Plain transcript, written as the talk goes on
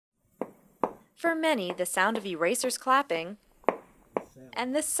For many, the sound of erasers clapping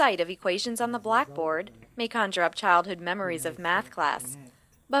and the sight of equations on the blackboard may conjure up childhood memories of math class.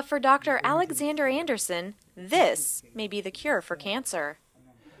 But for Dr. Alexander Anderson, this may be the cure for cancer.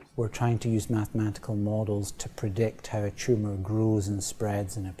 We're trying to use mathematical models to predict how a tumour grows and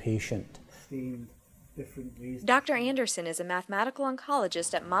spreads in a patient. Dr. Anderson is a mathematical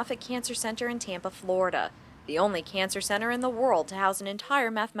oncologist at Moffitt Cancer Center in Tampa, Florida, the only cancer center in the world to house an entire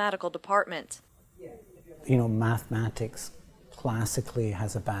mathematical department. You know, mathematics classically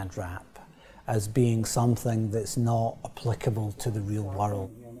has a bad rap as being something that's not applicable to the real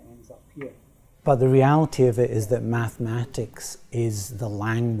world. But the reality of it is that mathematics is the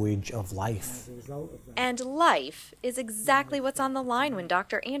language of life. And life is exactly what's on the line when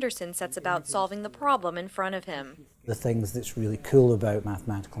Dr. Anderson sets about solving the problem in front of him. The things that's really cool about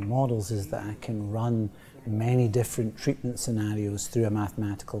mathematical models is that I can run many different treatment scenarios through a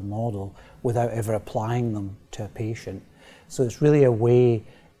mathematical model without ever applying them to a patient. So it's really a way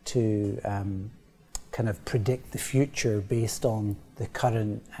to kind of predict the future based on the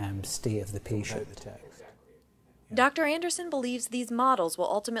current state of the patient. Dr. Anderson believes these models will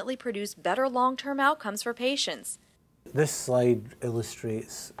ultimately produce better long-term outcomes for patients. This slide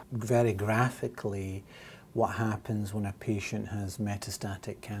illustrates very graphically what happens when a patient has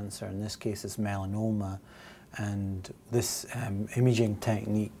metastatic cancer. In this case, it's melanoma, and this imaging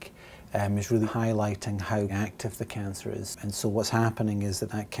technique is really highlighting how active the cancer is. And so what's happening is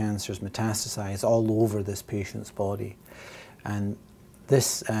that cancer is metastasized all over this patient's body. And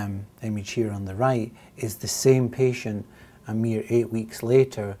this image here on the right is the same patient a mere 8 weeks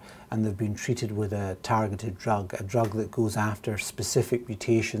later, and they've been treated with a targeted drug, a drug that goes after specific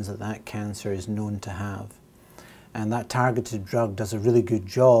mutations that cancer is known to have. And that targeted drug does a really good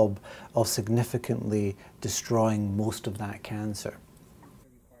job of significantly destroying most of that cancer.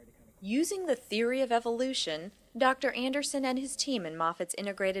 Using the theory of evolution, Dr. Anderson and his team in Moffitt's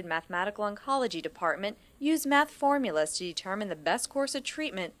Integrated Mathematical Oncology Department use math formulas to determine the best course of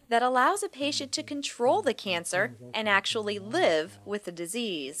treatment that allows a patient to control the cancer and actually live with the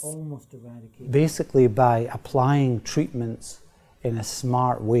disease. Basically, by applying treatments in a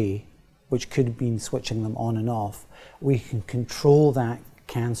smart way, which could mean switching them on and off, we can control that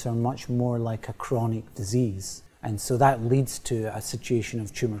cancer much more like a chronic disease. And so that leads to a situation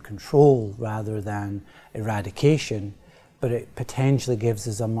of tumour control rather than eradication, but it potentially gives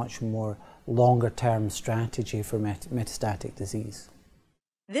us a much more longer-term strategy for metastatic disease.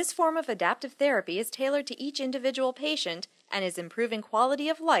 This form of adaptive therapy is tailored to each individual patient and is improving quality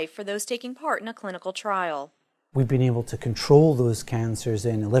of life for those taking part in a clinical trial. We've been able to control those cancers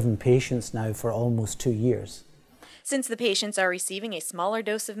in 11 patients now for almost 2 years. Since the patients are receiving a smaller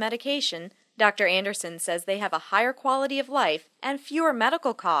dose of medication, Dr. Anderson says they have a higher quality of life and fewer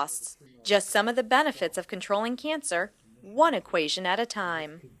medical costs. Just some of the benefits of controlling cancer, one equation at a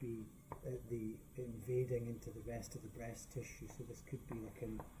time. Could be the invading into the rest of the breast tissue, so this could be like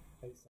an outside.